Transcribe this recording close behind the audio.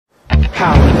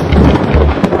power.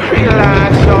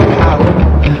 Realize your power.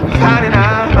 Finding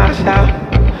out myself.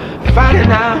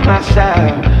 Finding out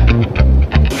myself.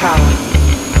 Power.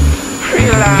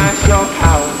 Realize your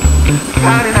power.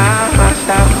 Finding out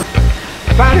myself.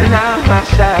 Finding out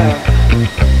myself.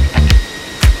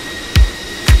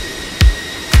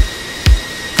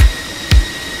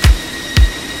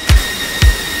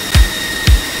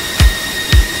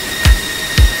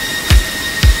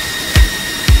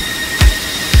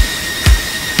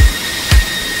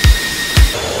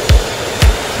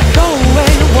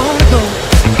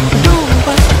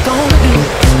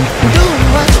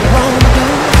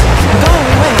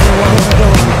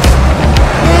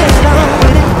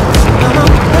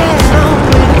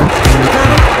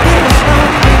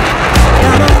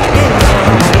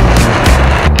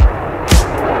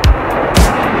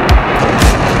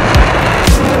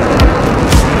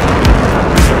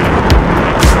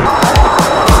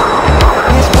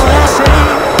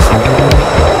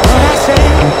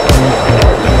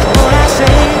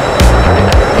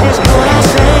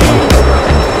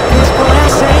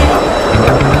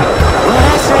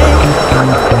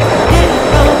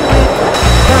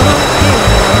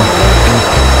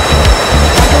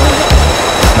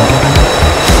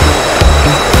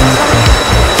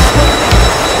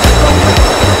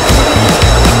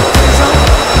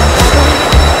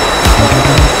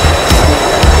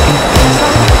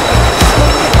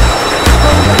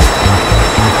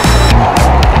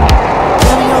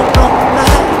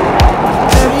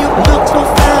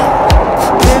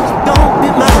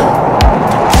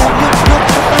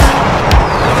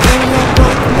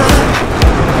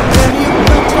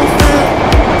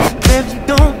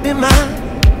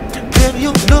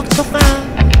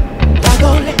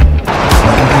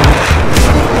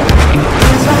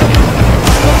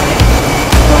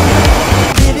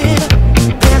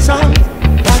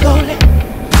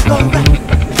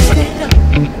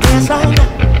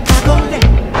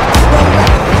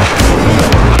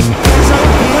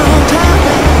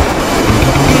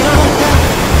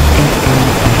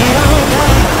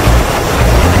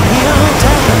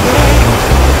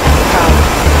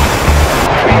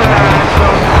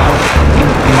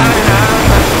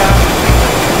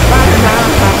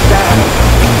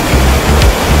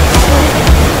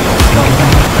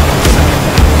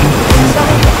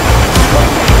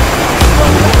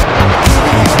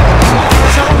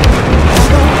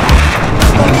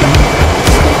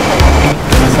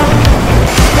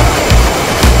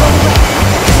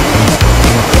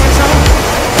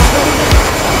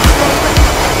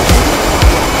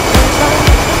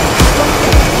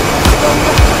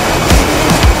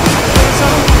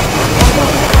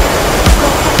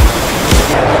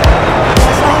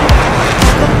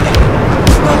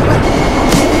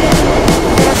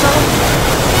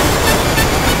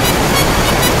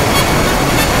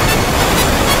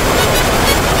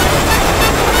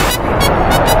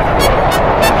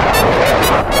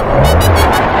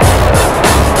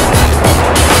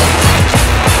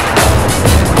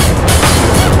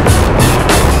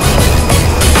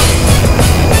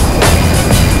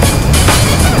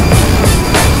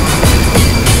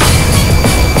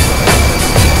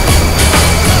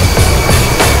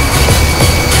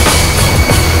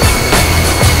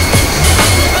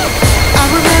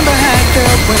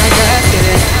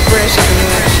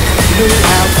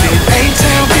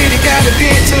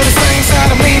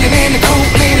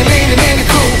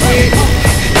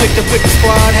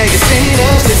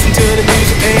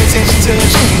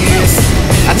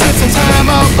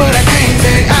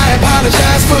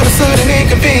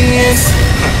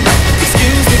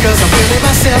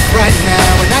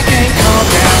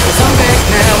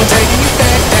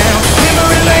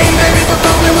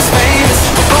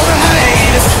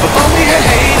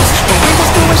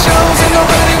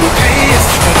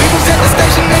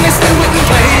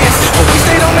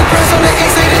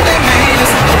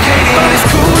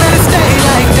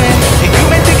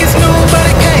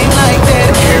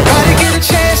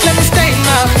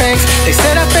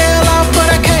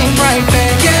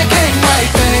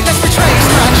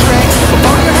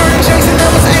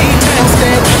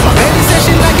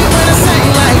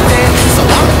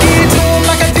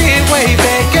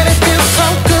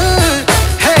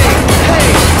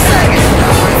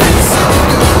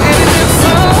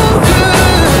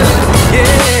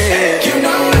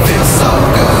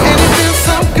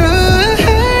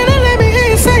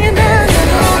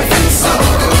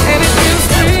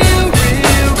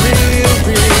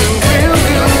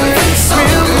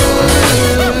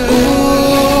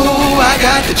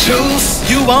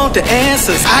 You want the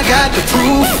answers, I got the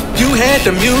proof. You had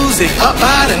the music up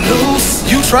by the noose.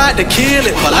 You tried to kill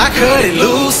it, well I cut it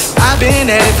loose. I've been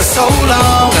at it for so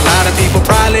long. A lot of people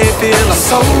probably feel I'm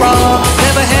so wrong.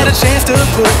 Never had a chance to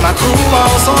put my crew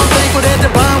on, so I'm thankful that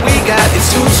the bond we got is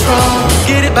too strong.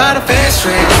 Get it by the fast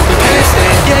track, we passed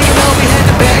that. Yeah, you know we had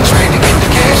to backtrack to get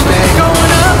the cash back.